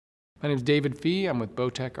My name is David Fee. I'm with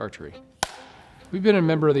Bowtech Archery. We've been a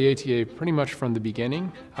member of the ATA pretty much from the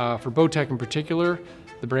beginning. For Bowtech in particular,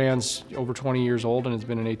 the brand's over 20 years old and has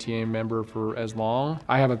been an ATA member for as long.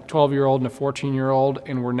 I have a 12-year-old and a 14-year-old,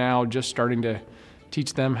 and we're now just starting to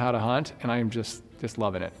teach them how to hunt, and I am just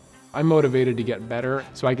loving it. I'm motivated to get better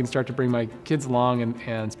so I can start to bring my kids along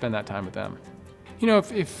and spend that time with them. You know,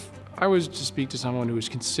 if I was to speak to someone who was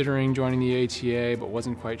considering joining the ATA but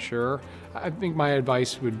wasn't quite sure, I think my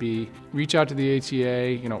advice would be reach out to the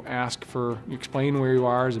ATA, explain where you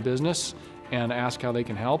are as a business and ask how they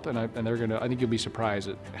can help, and I think you'll be surprised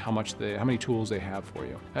at how many tools they have for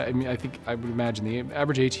you. I would imagine the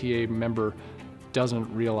average ATA member doesn't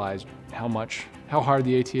realize how hard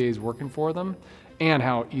the ATA is working for them and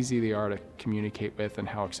how easy they are to communicate with and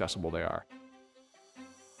how accessible they are.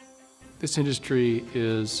 This industry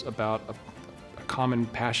is about a common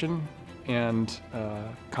passion and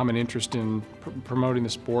common interest in promoting the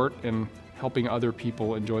sport and helping other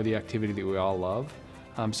people enjoy the activity that we all love.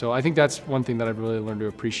 So I think that's one thing that I've really learned to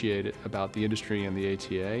appreciate about the industry and the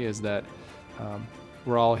ATA is that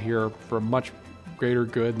we're all here for a much greater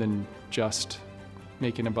good than just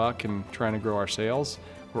making a buck and trying to grow our sales.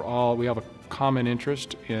 We have a common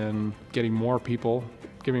interest in getting more people,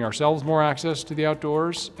 giving ourselves more access to the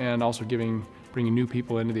outdoors, and also bringing new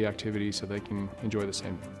people into the activity so they can enjoy the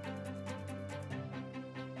same.